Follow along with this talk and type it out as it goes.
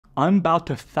I'm about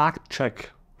to fact check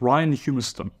Ryan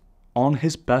Humiston on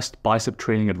his best bicep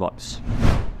training advice.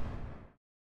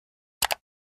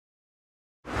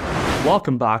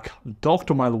 Welcome back,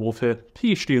 Dr. Milo Wolf here,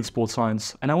 PhD in sports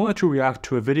science, and I wanted to react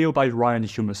to a video by Ryan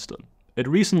Humiston. It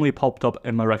recently popped up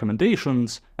in my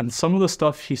recommendations, and some of the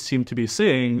stuff he seemed to be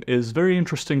saying is very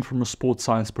interesting from a sports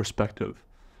science perspective.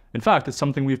 In fact, it's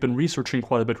something we've been researching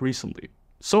quite a bit recently.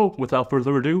 So, without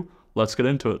further ado, let's get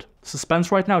into it.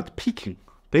 Suspense right now, it's peaking.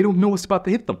 They don't know what's about to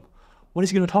hit them. What is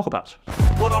he going to talk about?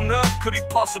 What on earth could he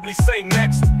possibly say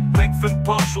next? Length and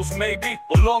partials maybe,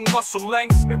 or long muscle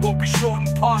lengths. It won't be short and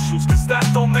partials, cause that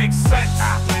don't make sense.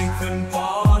 Length and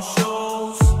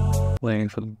partials.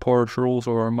 Length and partials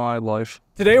are my life.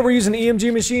 Today we're using an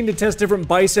EMG machine to test different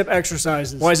bicep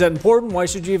exercises. Why is that important? Why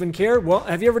should you even care? Well,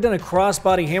 have you ever done a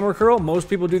cross-body hammer curl? Most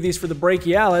people do these for the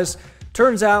brachialis.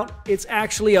 Turns out, it's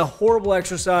actually a horrible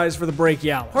exercise for the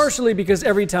brachialis. Partially because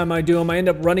every time I do them, I end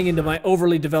up running into my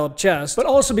overly developed chest, but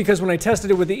also because when I tested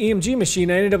it with the EMG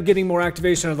machine, I ended up getting more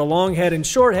activation of the long head and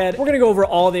short head. We're gonna go over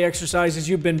all the exercises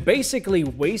you've been basically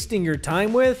wasting your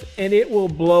time with, and it will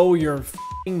blow your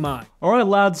f***ing mind. Alright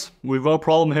lads, we've got a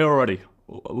problem here already.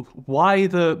 Why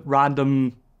the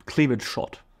random cleavage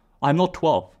shot? I'm not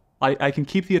 12. I can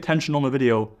keep the attention on the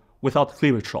video without the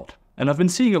cleavage shot. And I've been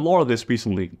seeing a lot of this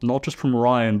recently, not just from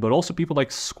Ryan, but also people like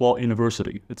Squat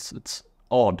University. It's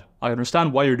odd. I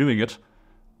understand why you're doing it,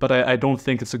 but I don't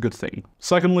think it's a good thing.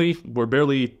 Secondly, we're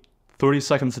barely 30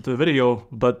 seconds into the video,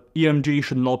 but EMG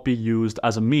should not be used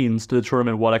as a means to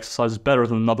determine what exercise is better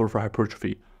than another for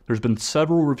hypertrophy. There's been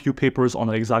several review papers on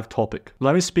the exact topic.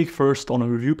 Let me speak first on a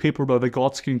review paper by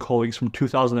Vygotsky and colleagues from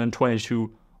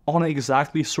 2022 on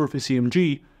exactly surface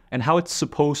EMG and how it's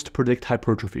supposed to predict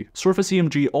hypertrophy. Surface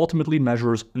EMG ultimately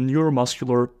measures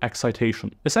neuromuscular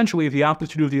excitation, essentially the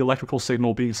amplitude of the electrical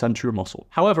signal being sent to your muscle.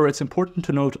 However, it's important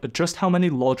to note just how many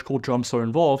logical jumps are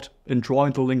involved in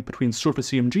drawing the link between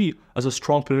surface EMG as a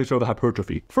strong predictor of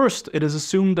hypertrophy. First, it is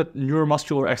assumed that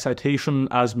neuromuscular excitation,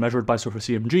 as measured by surface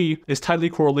EMG, is tightly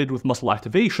correlated with muscle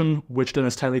activation, which then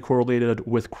is tightly correlated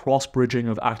with cross-bridging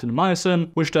of actin and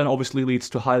myosin, which then obviously leads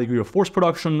to a high degree of force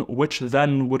production, which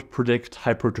then would predict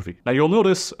hypertrophy. Now you'll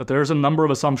notice there's a number of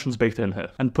assumptions baked in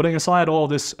here, and putting aside all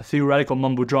this theoretical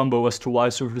mumbo-jumbo as to why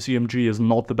surface EMG is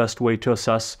not the best way to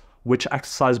assess which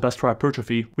exercise is best for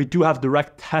hypertrophy, we do have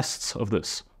direct tests of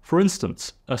this. For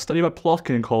instance, a study by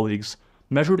Plotkin and colleagues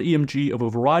measured EMG of a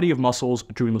variety of muscles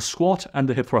during the squat and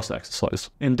the hip thrust exercise,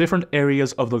 in different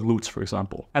areas of the glutes, for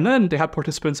example. And then they had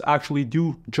participants actually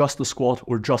do just the squat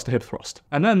or just the hip thrust.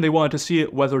 And then they wanted to see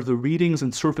whether the readings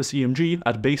in surface EMG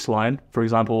at baseline, for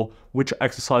example, which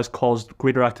exercise caused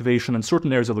greater activation in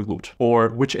certain areas of the glute, or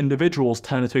which individuals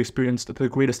tended to experience the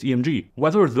greatest EMG,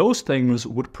 whether those things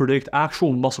would predict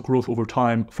actual muscle growth over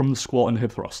time from the squat and the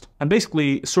hip thrust. And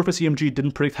basically, surface EMG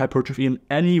didn't predict hypertrophy in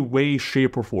any way,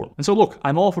 shape, or form. And so look,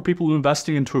 I'm all for people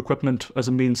investing into equipment as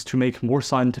a means to make more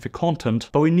scientific content,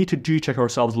 but we need to G-check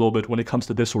ourselves a little bit when it comes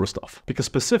to this sort of stuff. Because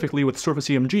specifically with surface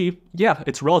EMG, yeah,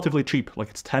 it's relatively cheap, like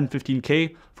it's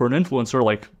 10-15K for an influencer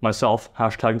like myself,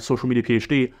 hashtag social media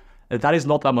PhD. That is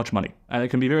not that much money, and it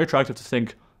can be very attractive to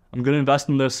think, I'm going to invest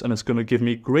in this and it's going to give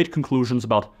me great conclusions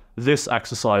about this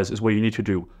exercise is what you need to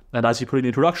do. And as you put in the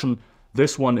introduction,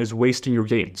 this one is wasting your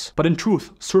gains. But in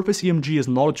truth, surface EMG is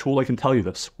not a tool that can tell you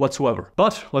this whatsoever.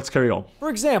 But let's carry on. For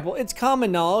example, it's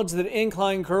common knowledge that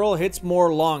incline curl hits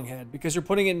more long head because you're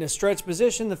putting it in a stretch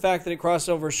position. The fact that it crosses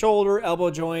over shoulder,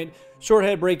 elbow joint, short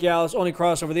head brachialis only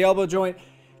cross over the elbow joint.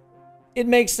 It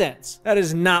makes sense. That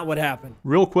is not what happened.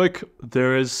 Real quick,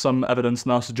 there is some evidence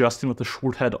now suggesting that the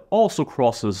short head also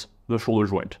crosses the shoulder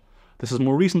joint. This is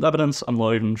more recent evidence. I'm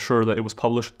not even sure that it was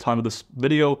published at the time of this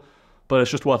video, but it's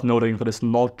just worth noting that it's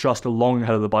not just the long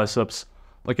head of the biceps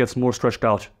that gets more stretched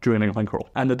out during an incline curl.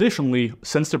 And additionally,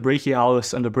 since the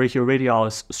brachialis and the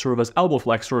brachioradialis serve as elbow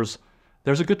flexors,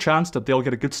 there's a good chance that they'll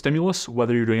get a good stimulus,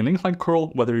 whether you're doing an incline curl,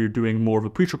 whether you're doing more of a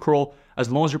preacher curl.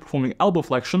 As long as you're performing elbow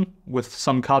flexion, with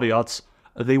some caveats,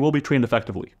 they will be trained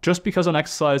effectively. Just because an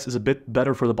exercise is a bit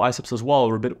better for the biceps as well,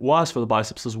 or a bit worse for the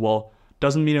biceps as well,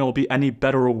 doesn't mean it will be any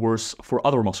better or worse for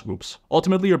other muscle groups.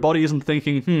 Ultimately, your body isn't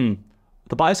thinking,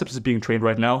 the biceps is being trained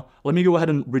right now, let me go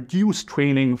ahead and reduce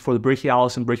training for the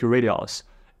brachialis and brachioradialis.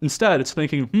 Instead, it's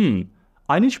thinking,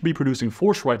 I need to be producing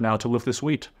force right now to lift this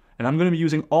weight, and I'm going to be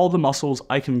using all the muscles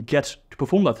I can get to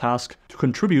perform that task to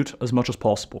contribute as much as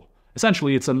possible.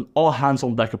 Essentially, it's an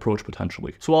all-hands-on-deck approach,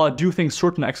 potentially. So while I do think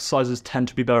certain exercises tend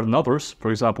to be better than others, for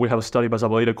example, we have a study by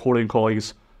Zabaleta, Corley, and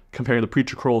colleagues comparing the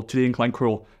preacher curl to the incline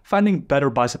curl, finding better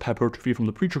bicep hypertrophy from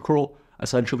the preacher curl,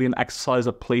 essentially an exercise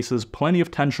that places plenty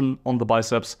of tension on the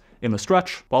biceps in the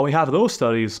stretch. While we have those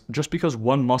studies, just because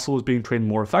one muscle is being trained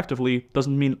more effectively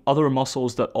doesn't mean other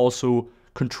muscles that also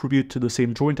contribute to the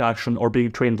same joint action are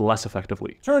being trained less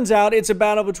effectively. Turns out it's a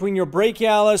battle between your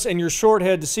brachialis and your short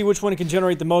head to see which one can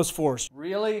generate the most force.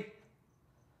 Really?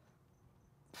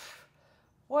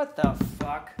 What the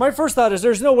fuck? My first thought is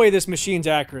there's no way this machine's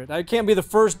accurate. I can't be the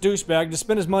first douchebag to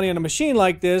spend his money on a machine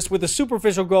like this with a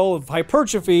superficial goal of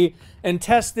hypertrophy and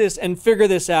test this and figure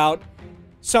this out.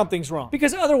 Something's wrong.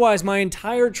 Because otherwise my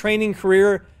entire training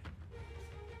career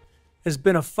has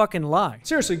been a fucking lie.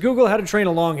 Seriously, Google how to train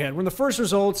a long head when the first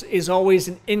results is always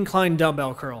an incline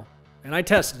dumbbell curl. And I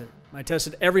tested it. I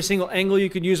tested every single angle you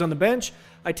could use on the bench.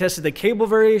 I tested the cable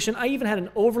variation. I even had an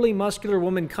overly muscular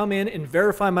woman come in and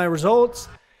verify my results.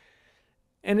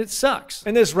 And it sucks.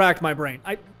 And this racked my brain.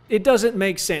 It doesn't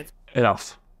make sense.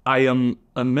 Enough. I am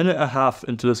a minute and a half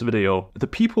into this video. The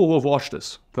people who have watched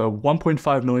this, the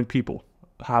 1.5 million people,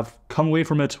 have come away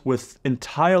from it with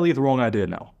entirely the wrong idea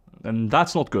now. And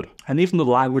that's not good. And even the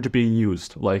language being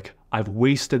used, like, I've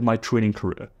wasted my training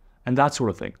career, and that sort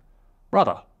of thing.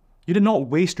 Brother, you did not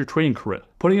waste your training career.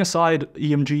 Putting aside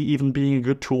EMG even being a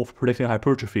good tool for predicting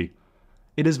hypertrophy,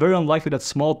 it is very unlikely that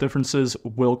small differences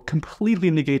will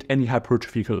completely negate any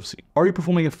hypertrophy you could have seen. Are you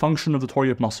performing a function of the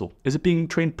target muscle? Is it being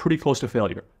trained pretty close to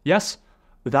failure? Yes,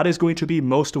 that is going to be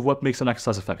most of what makes an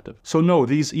exercise effective. So no,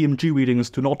 these EMG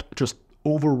readings do not just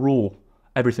overrule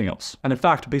everything else. And in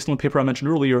fact, based on the paper I mentioned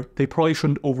earlier, they probably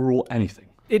shouldn't overrule anything.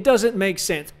 It doesn't make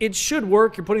sense. It should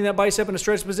work. You're putting that bicep in a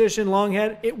stretch position, long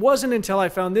head. It wasn't until I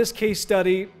found this case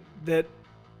study that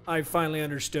I finally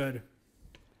understood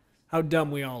how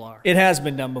dumb we all are. It has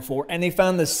been done before, and they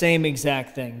found the same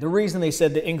exact thing. The reason they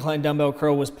said the incline dumbbell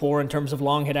curl was poor in terms of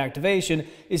long head activation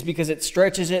is because it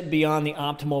stretches it beyond the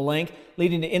optimal length,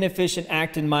 leading to inefficient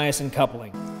actin-myosin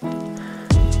coupling.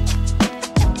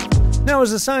 Now,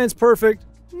 is the science perfect?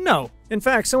 No. In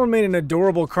fact, someone made an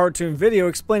adorable cartoon video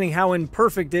explaining how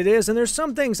imperfect it is, and there's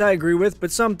some things I agree with,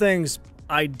 but some things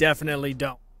I definitely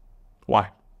don't.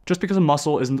 Why? Just because a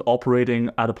muscle isn't operating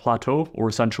at a plateau, or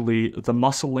essentially the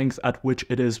muscle length at which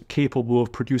it is capable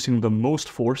of producing the most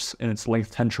force in its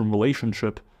length-tension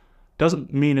relationship,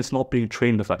 doesn't mean it's not being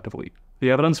trained effectively.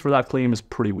 The evidence for that claim is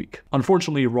pretty weak.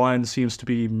 Unfortunately, Ryan seems to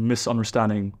be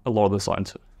misunderstanding a lot of the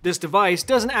science. This device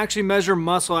doesn't actually measure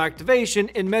muscle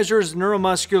activation, it measures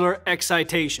neuromuscular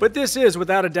excitation. But this is,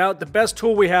 without a doubt, the best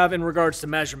tool we have in regards to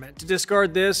measurement. To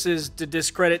discard this is to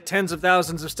discredit tens of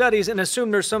thousands of studies and assume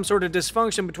there's some sort of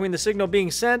dysfunction between the signal being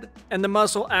sent and the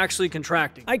muscle actually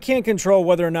contracting. I can't control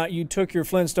whether or not you took your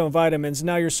Flintstone vitamins,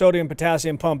 now your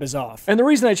sodium-potassium pump is off. And the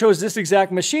reason I chose this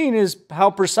exact machine is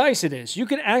how precise it is. You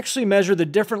can actually measure the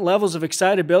different levels of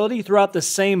excitability throughout the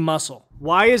same muscle.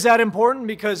 Why is that important?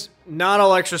 Because not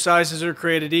all exercises are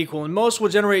created equal, and most will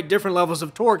generate different levels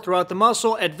of torque throughout the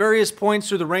muscle at various points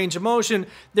through the range of motion,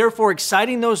 therefore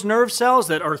exciting those nerve cells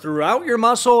that are throughout your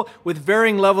muscle with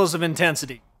varying levels of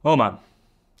intensity. Oh man,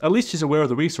 at least he's aware of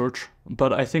the research,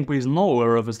 but I think what he's not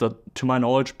aware of is that, to my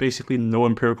knowledge, basically no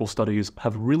empirical studies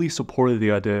have really supported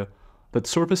the idea that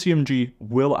surface EMG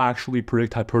will actually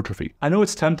predict hypertrophy. I know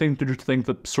it's tempting to just think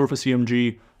that surface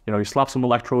EMG, you slap some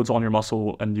electrodes on your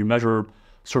muscle and you measure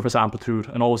surface amplitude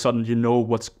and all of a sudden you know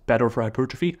what's better for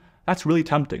hypertrophy. That's really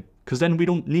tempting, because then we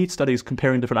don't need studies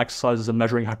comparing different exercises and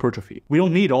measuring hypertrophy. We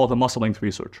don't need all the muscle length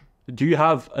research. Do you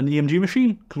have an EMG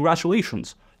machine?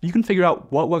 Congratulations. You can figure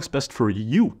out what works best for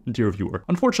you, dear viewer.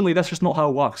 Unfortunately, that's just not how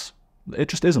it works. It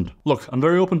just isn't. Look, I'm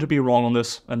very open to be wrong on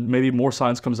this, and maybe more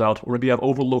science comes out, or maybe I've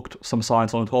overlooked some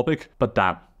science on the topic, but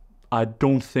damn, I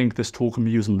don't think this tool can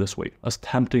be used in this way, as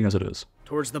tempting as it is.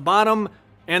 Towards the bottom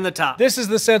and the top. This is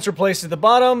the sensor placed at the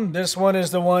bottom. This one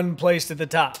is the one placed at the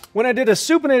top. When I did a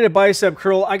supinated bicep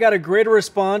curl, I got a greater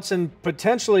response and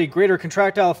potentially greater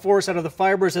contractile force out of the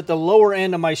fibers at the lower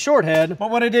end of my short head. But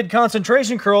when I did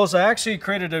concentration curls, I actually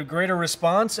created a greater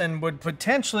response and would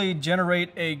potentially generate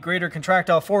a greater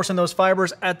contractile force in those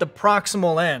fibers at the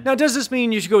proximal end. Now, does this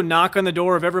mean you should go knock on the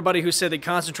door of everybody who said that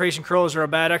concentration curls are a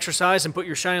bad exercise and put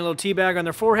your shiny little tea bag on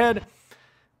their forehead?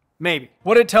 Maybe.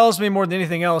 What it tells me more than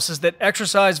anything else is that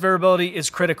exercise variability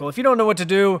is critical. If you don't know what to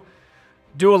do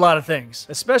a lot of things,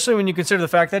 especially when you consider the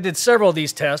fact that I did several of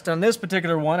these tests. On this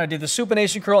particular one, I did the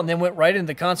supination curl and then went right into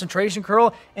the concentration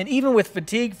curl. And even with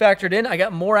fatigue factored in, I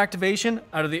got more activation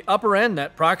out of the upper end,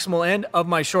 that proximal end of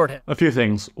my short head. A few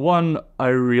things. One, I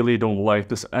really don't like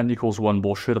this n=1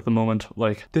 bullshit at the moment.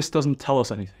 Like, this doesn't tell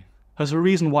us anything. There's a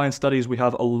reason why in studies we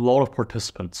have a lot of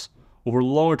participants over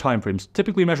longer time frames,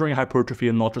 typically measuring hypertrophy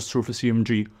and not just surface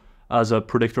EMG, as a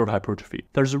predictor of hypertrophy.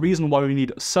 There's a reason why we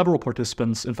need several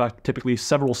participants, in fact, typically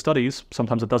several studies,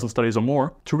 sometimes a dozen studies or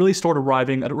more, to really start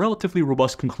arriving at relatively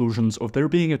robust conclusions of there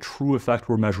being a true effect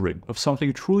we're measuring, of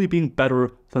something truly being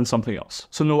better than something else.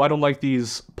 So no, I don't like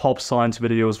these pop science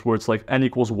videos where it's like n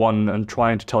equals 1 and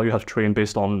trying to tell you how to train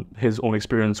based on his own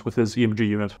experience with his EMG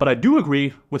unit. But I do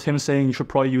agree with him saying you should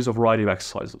probably use a variety of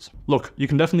exercises. Look, you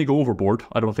can definitely go overboard.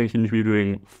 I don't think you need to be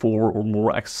doing 4 or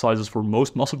more exercises for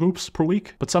most muscle groups per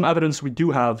week, but some evidence we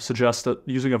do have suggests that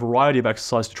using a variety of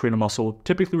exercise to train a muscle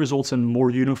typically results in more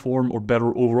uniform or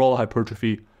better overall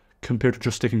hypertrophy compared to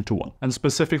just sticking to one. And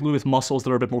specifically with muscles that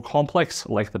are a bit more complex,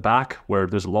 like the back, where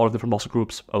there's a lot of different muscle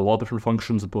groups, a lot of different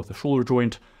functions of both the shoulder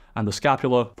joint and the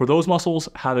scapula. For those muscles,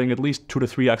 having at least 2 to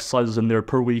 3 exercises in there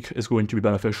per week is going to be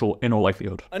beneficial in all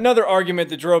likelihood. Another argument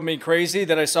that drove me crazy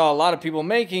that I saw a lot of people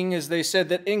making is they said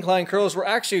that incline curls were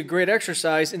actually a great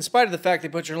exercise in spite of the fact they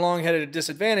put your long head at a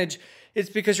disadvantage. It's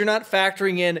because you're not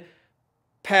factoring in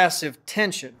passive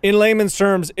tension. In layman's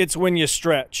terms, it's when you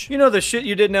stretch. You know the shit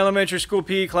you did in elementary school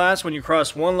PE class when you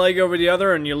crossed one leg over the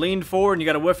other and you leaned forward and you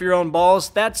got to whiff your own balls?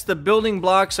 That's the building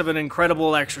blocks of an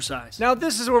incredible exercise. Now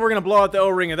this is where we're going to blow out the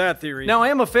O-ring of that theory. Now I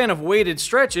am a fan of weighted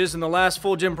stretches. In the last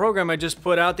full gym program I just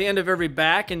put out, the end of every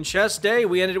back and chest day,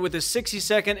 we ended it with a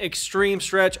 60-second extreme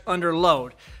stretch under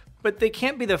load. But they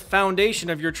can't be the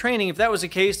foundation of your training. If that was the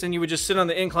case, then you would just sit on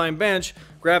the incline bench,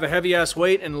 grab a heavy-ass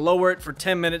weight, and lower it for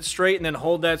 10 minutes straight, and then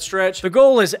hold that stretch. The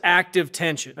goal is active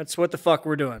tension. That's what the fuck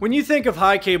we're doing. When you think of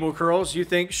high cable curls, you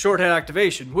think short head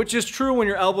activation, which is true when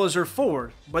your elbows are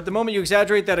forward. But the moment you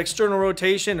exaggerate that external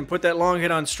rotation and put that long head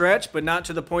on stretch, but not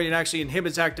to the point it actually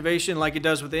inhibits activation like it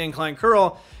does with the incline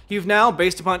curl, you've now,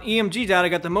 based upon EMG data,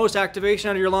 got the most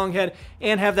activation out of your long head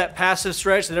and have that passive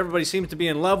stretch that everybody seems to be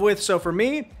in love with. So for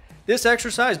me, this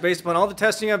exercise, based upon all the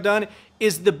testing I've done,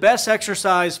 is the best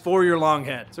exercise for your long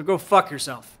head. So go fuck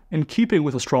yourself. In keeping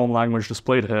with the strong language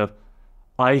displayed here,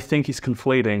 I think he's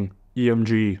conflating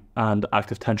EMG and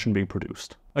active tension being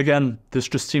produced. Again, this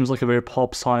just seems like a very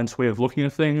pop science way of looking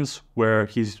at things, where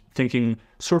he's thinking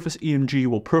surface EMG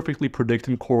will perfectly predict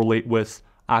and correlate with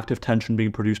active tension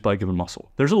being produced by a given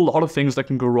muscle. There's a lot of things that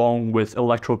can go wrong with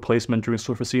electrode placement during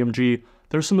surface EMG.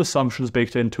 There's some assumptions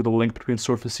baked into the link between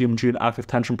surface EMG and active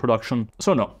tension production.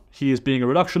 So no, he is being a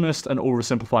reductionist and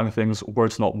oversimplifying things where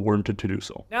it's not warranted to do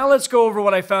so. Now let's go over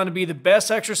what I found to be the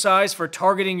best exercise for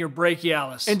targeting your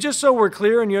brachialis. And just so we're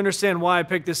clear and you understand why I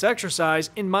picked this exercise,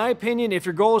 in my opinion, if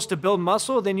your goal is to build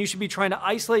muscle, then you should be trying to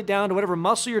isolate down to whatever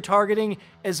muscle you're targeting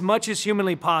as much as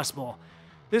humanly possible.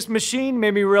 This machine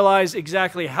made me realize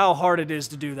exactly how hard it is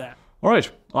to do that.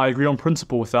 Alright, I agree on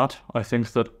principle with that. I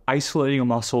think that isolating a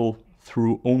muscle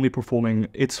through only performing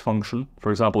its function, for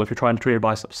example, if you're trying to train your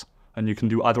biceps, and you can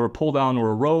do either a pull down or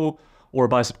a row or a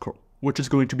bicep curl, which is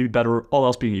going to be better, all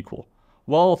else being equal.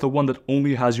 Well, the one that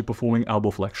only has you performing elbow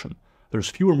flexion. There's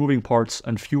fewer moving parts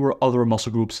and fewer other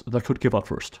muscle groups that could give up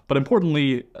first. But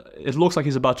importantly, it looks like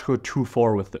he's about to go too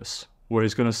far with this, where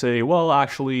he's going to say, well,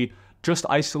 actually, just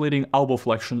isolating elbow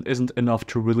flexion isn't enough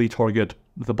to really target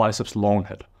the biceps long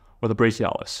head, or the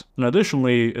brachialis. And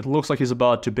additionally, it looks like he's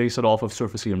about to base it off of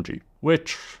surface EMG,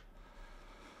 which,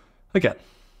 again,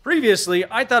 previously,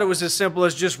 I thought it was as simple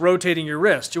as just rotating your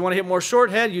wrist. You want to hit more short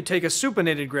head, you take a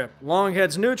supinated grip. Long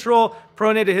head's neutral,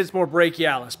 pronated hits more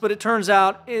brachialis. But it turns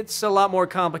out it's a lot more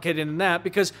complicated than that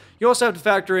because you also have to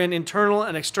factor in internal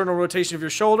and external rotation of your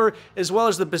shoulder as well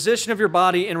as the position of your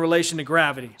body in relation to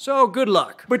gravity. So good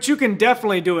luck. But you can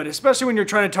definitely do it, especially when you're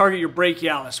trying to target your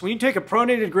brachialis. When you take a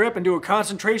pronated grip and do a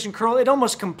concentration curl, it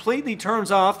almost completely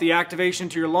turns off the activation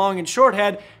to your long and short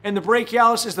head, and the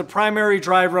brachialis is the primary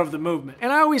driver of the movement.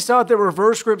 And I always thought that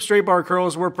reverse grip straight bar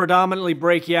curls were predominantly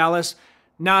brachialis.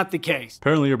 Not the case.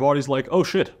 Apparently your body's like, oh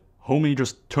shit, homie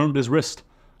just turned his wrist.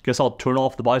 Guess I'll turn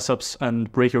off the biceps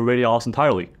and break your radialis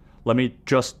entirely. Let me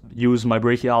just use my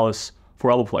brachialis for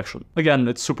elbow flexion. Again,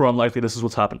 it's super unlikely this is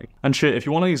what's happening. And shit, if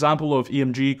you want an example of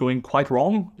EMG going quite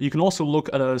wrong, you can also look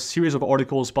at a series of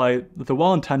articles by the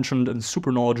well-intentioned and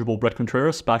super knowledgeable Brett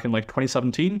Contreras back in like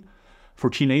 2017 for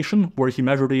T-Nation, where he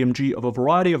measured EMG of a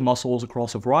variety of muscles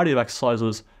across a variety of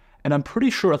exercises, and I'm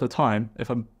pretty sure at the time, if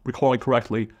I'm recalling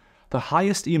correctly, the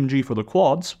highest EMG for the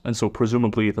quads, and so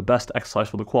presumably the best exercise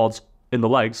for the quads in the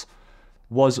legs,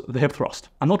 was the hip thrust.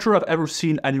 I'm not sure I've ever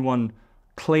seen anyone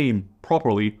claim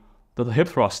properly that the hip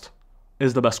thrust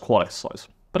is the best quad exercise.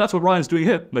 But that's what Ryan's doing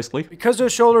here, basically. Because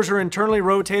those shoulders are internally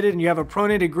rotated and you have a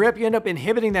pronated grip, you end up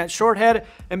inhibiting that short head,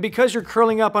 and because you're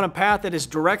curling up on a path that is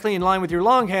directly in line with your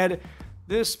long head,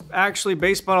 This actually,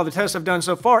 based on all the tests I've done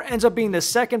so far, ends up being the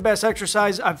second best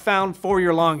exercise I've found for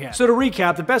your long head. So to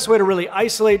recap, the best way to really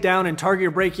isolate down and target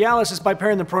your brachialis is by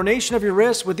pairing the pronation of your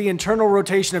wrist with the internal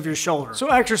rotation of your shoulder. So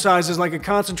exercises like a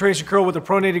concentration curl with a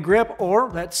pronated grip, or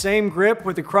that same grip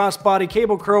with the cross-body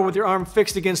cable curl with your arm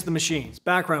fixed against the machine. This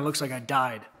background looks like I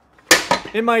died.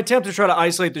 In my attempt to try to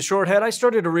isolate the short head, I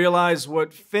started to realize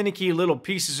what finicky little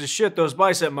pieces of shit those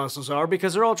bicep muscles are,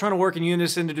 because they're all trying to work in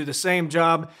unison to do the same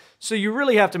job, so you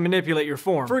really have to manipulate your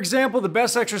form. For example, the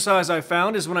best exercise I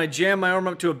found is when I jammed my arm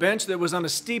up to a bench that was on a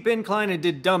steep incline and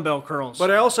did dumbbell curls.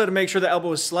 But I also had to make sure the elbow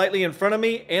was slightly in front of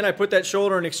me, and I put that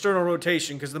shoulder in external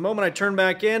rotation, because the moment I turned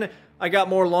back in, I got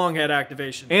more long head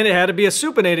activation. And it had to be a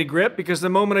supinated grip, because the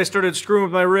moment I started screwing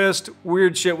with my wrist,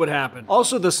 weird shit would happen.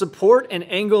 Also, the support and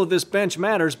angle of this bench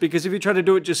matters, because if you try to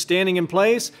do it just standing in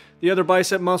place, the other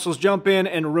bicep muscles jump in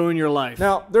and ruin your life.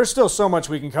 Now, there's still so much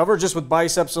we can cover just with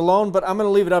biceps alone, but I'm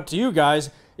gonna leave it up to you guys.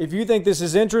 If you think this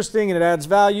is interesting and it adds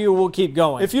value, we'll keep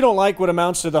going. If you don't like what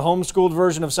amounts to the homeschooled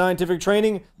version of scientific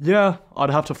training, yeah,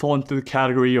 I'd have to fall into the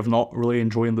category of not really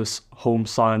enjoying this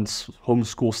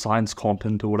homeschool science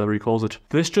content, or whatever he calls it.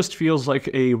 This just feels like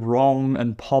a wrong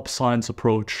and pop science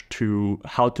approach to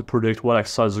how to predict what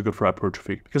exercises are good for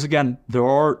hypertrophy. Because again, there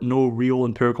are no real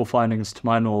empirical findings, to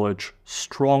my knowledge,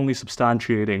 strongly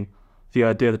substantiating the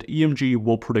idea that EMG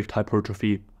will predict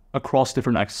hypertrophy across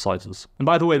different exercises. And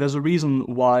by the way, there's a reason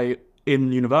why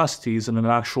in universities and in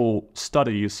actual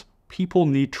studies, people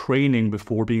need training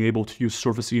before being able to use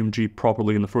surface EMG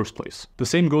properly in the first place. The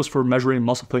same goes for measuring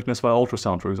muscle thickness via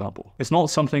ultrasound, for example. It's not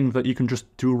something that you can just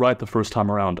do right the first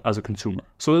time around as a consumer.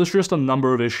 So there's just a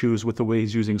number of issues with the way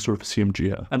he's using surface EMG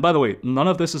here. And by the way, none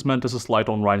of this is meant as a slight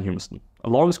on Ryan Humiston. A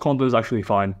lot of his content is actually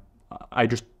fine. I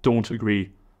just don't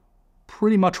agree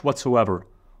pretty much whatsoever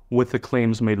with the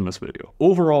claims made in this video.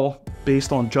 Overall,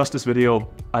 based on just this video,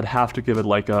 I'd have to give it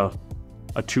like a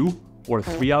 2 or a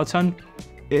 3 out of 10.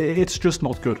 It's just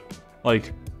not good.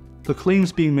 Like, the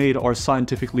claims being made are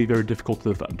scientifically very difficult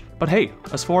to defend. But hey,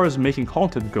 as far as making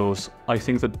content goes, I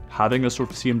think that having a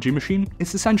surface EMG machine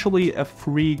is essentially a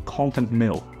free content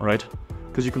mill, right?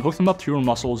 Because you can hook them up to your own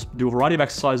muscles, do a variety of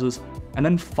exercises, and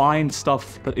then find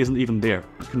stuff that isn't even there.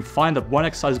 You can find that one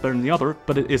exercise is better than the other,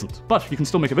 but it isn't. But you can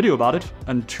still make a video about it,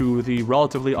 and to the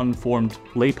relatively uninformed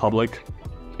lay public,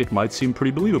 it might seem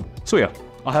pretty believable. So yeah,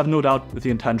 I have no doubt that the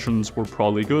intentions were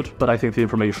probably good, but I think the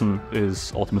information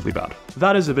is ultimately bad.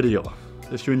 That is the video.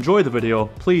 If you enjoyed the video,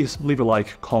 please leave a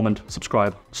like, comment,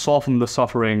 subscribe. Soften the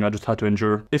suffering I just had to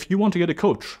endure. If you want to get a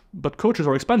coach, but coaches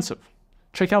are expensive,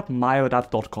 check out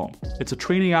myoadapt.com. It's a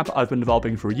training app I've been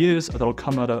developing for years that'll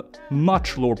come at a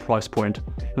much lower price point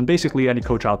than basically any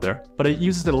coach out there. But it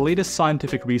uses the latest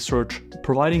scientific research,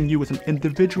 providing you with an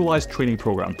individualized training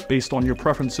program based on your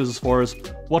preferences as far as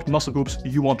what muscle groups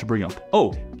you want to bring up.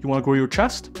 Oh, you want to grow your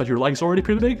chest, but your leg's already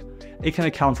pretty big? It can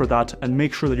account for that and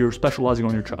make sure that you're specializing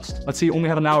on your chest. Let's say you only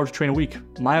have an hour to train a week.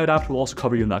 MyoAdapt will also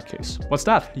cover you in that case. What's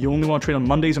that? You only want to train on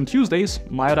Mondays and Tuesdays?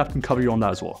 MyoAdapt can cover you on that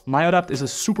as well. MyoAdapt is a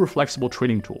super flexible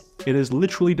training tool. It is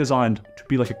literally designed to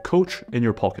be like a coach in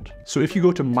your pocket. So if you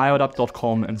go to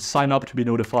myoadapt.com and sign up to be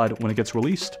notified when it gets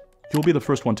released, you'll be the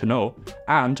first one to know,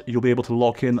 and you'll be able to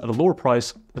lock in at a lower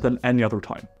price than any other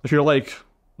time. If you're like,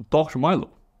 Dr. Milo,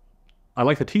 I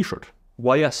like the t-shirt.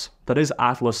 Why yes, that is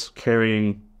Atlas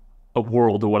carrying a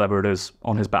world or whatever it is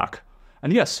on his back.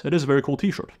 And yes, it is a very cool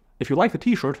t-shirt. If you like the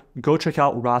t-shirt, go check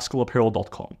out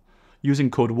rascalapparel.com. Using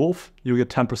code WOLF, you'll get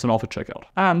 10% off at checkout.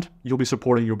 And you'll be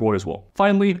supporting your boy as well.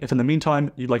 Finally, if in the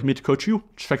meantime you'd like me to coach you,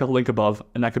 check out the link above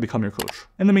and I could become your coach.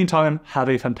 In the meantime, have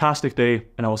a fantastic day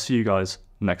and I will see you guys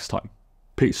next time.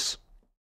 Peace.